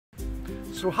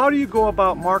So how do you go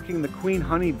about marking the queen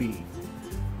honeybee?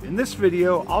 In this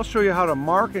video, I'll show you how to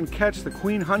mark and catch the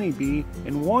queen honeybee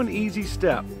in one easy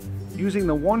step, using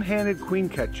the one-handed queen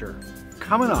catcher.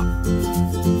 Coming up.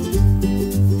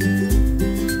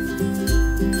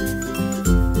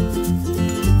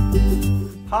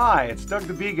 Hi, it's Doug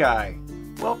the Bee Guy.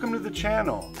 Welcome to the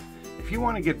channel. If you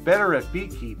want to get better at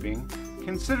beekeeping,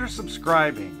 consider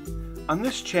subscribing. On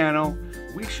this channel,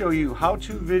 we show you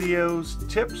how-to videos,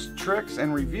 tips, tricks,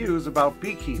 and reviews about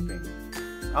beekeeping.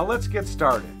 Now let's get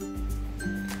started.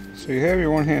 So you have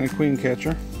your one-handed queen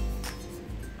catcher.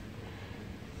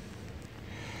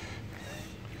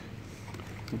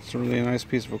 It's really a nice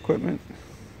piece of equipment.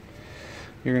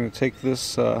 You're going to take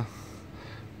this little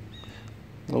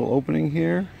opening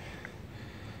here.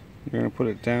 You're going to put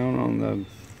it down on the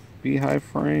beehive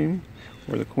frame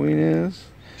where the queen is,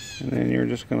 and then you're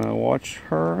just going to watch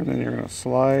her, and then you're going to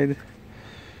slide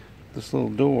this little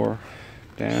door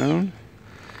down,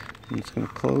 and it's going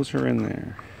to close her in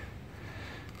there.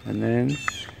 And then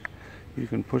you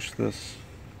can push this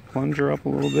plunger up a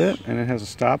little bit, and it has a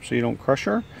stop so you don't crush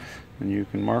her, and you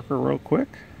can mark her real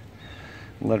quick,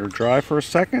 let her dry for a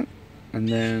second, and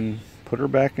then put her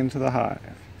back into the hive.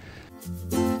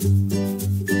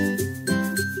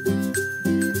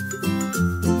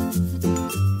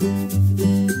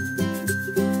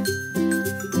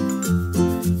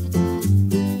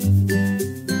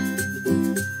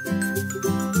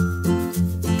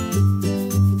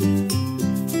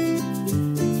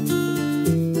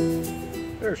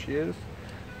 There she is.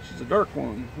 She's a dark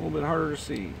one, a little bit harder to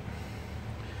see.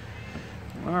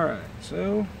 Alright,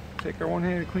 so take our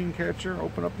one-handed queen catcher,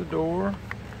 open up the door,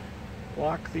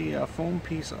 lock the foam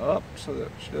piece up so that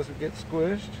she doesn't get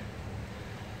squished,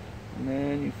 and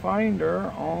then you find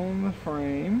her on the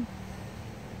frame.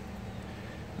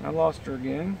 I lost her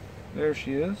again. There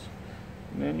she is.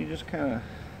 And then you just kind of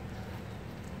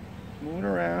move it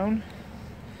around,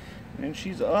 and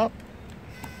she's up.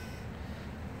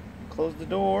 Close the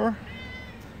door.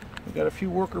 We've got a few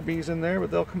worker bees in there, but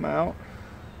they'll come out.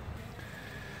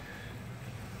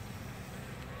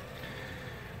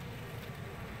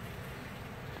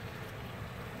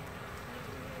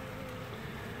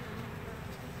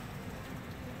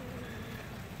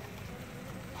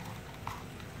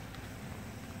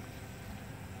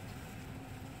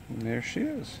 And there she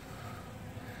is.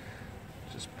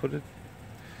 Just put it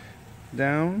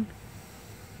down,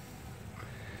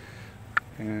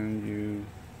 and you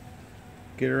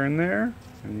get her in there,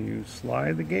 and you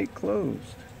slide the gate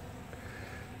closed.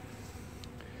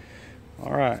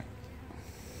 All right.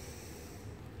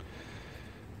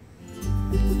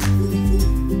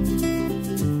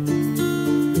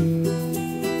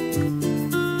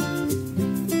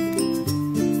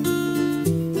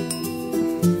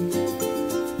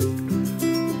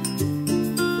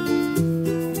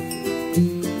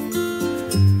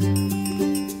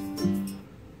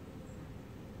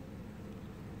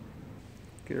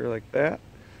 Get her like that.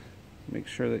 Make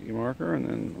sure that you mark her, and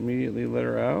then immediately let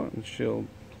her out, and she'll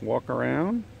walk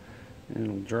around, and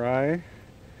it'll dry. And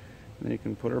then you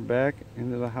can put her back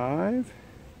into the hive,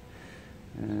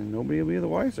 and nobody will be the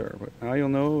wiser. But now you'll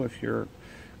know if your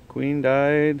queen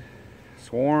died,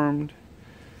 swarmed,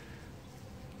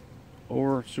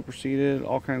 or superseded,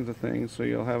 all kinds of things, so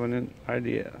you'll have an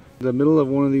idea. The middle of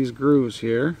one of these grooves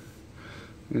here,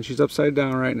 and she's upside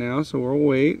down right now, so we'll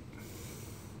wait.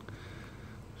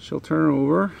 She'll turn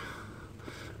over.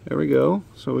 There we go.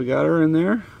 So we got her in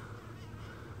there.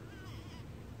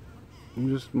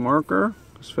 And just mark her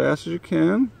as fast as you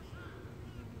can.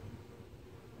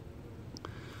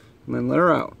 And then let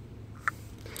her out.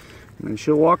 And then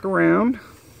she'll walk around.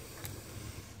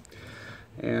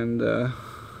 And the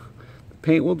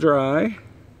paint will dry.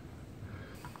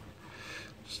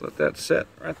 Just let that set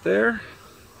right there.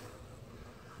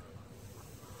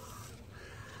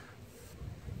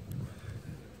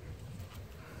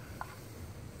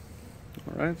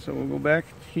 Alright, so we'll go back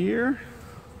here.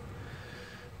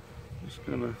 Just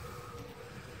gonna.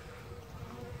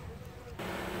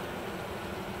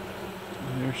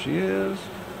 And there she is.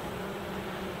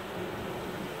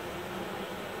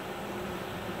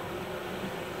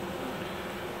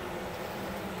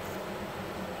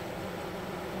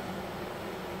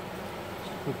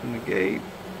 Just open the gate,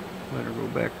 let her go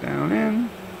back down in. And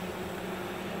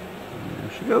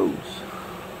there she goes.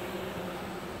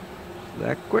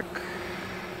 That quick.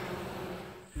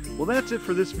 Well, that's it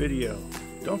for this video.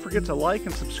 Don't forget to like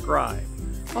and subscribe.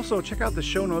 Also, check out the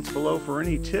show notes below for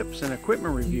any tips and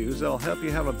equipment reviews that'll help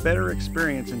you have a better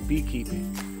experience in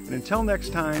beekeeping. And until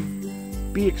next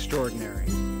time, be extraordinary.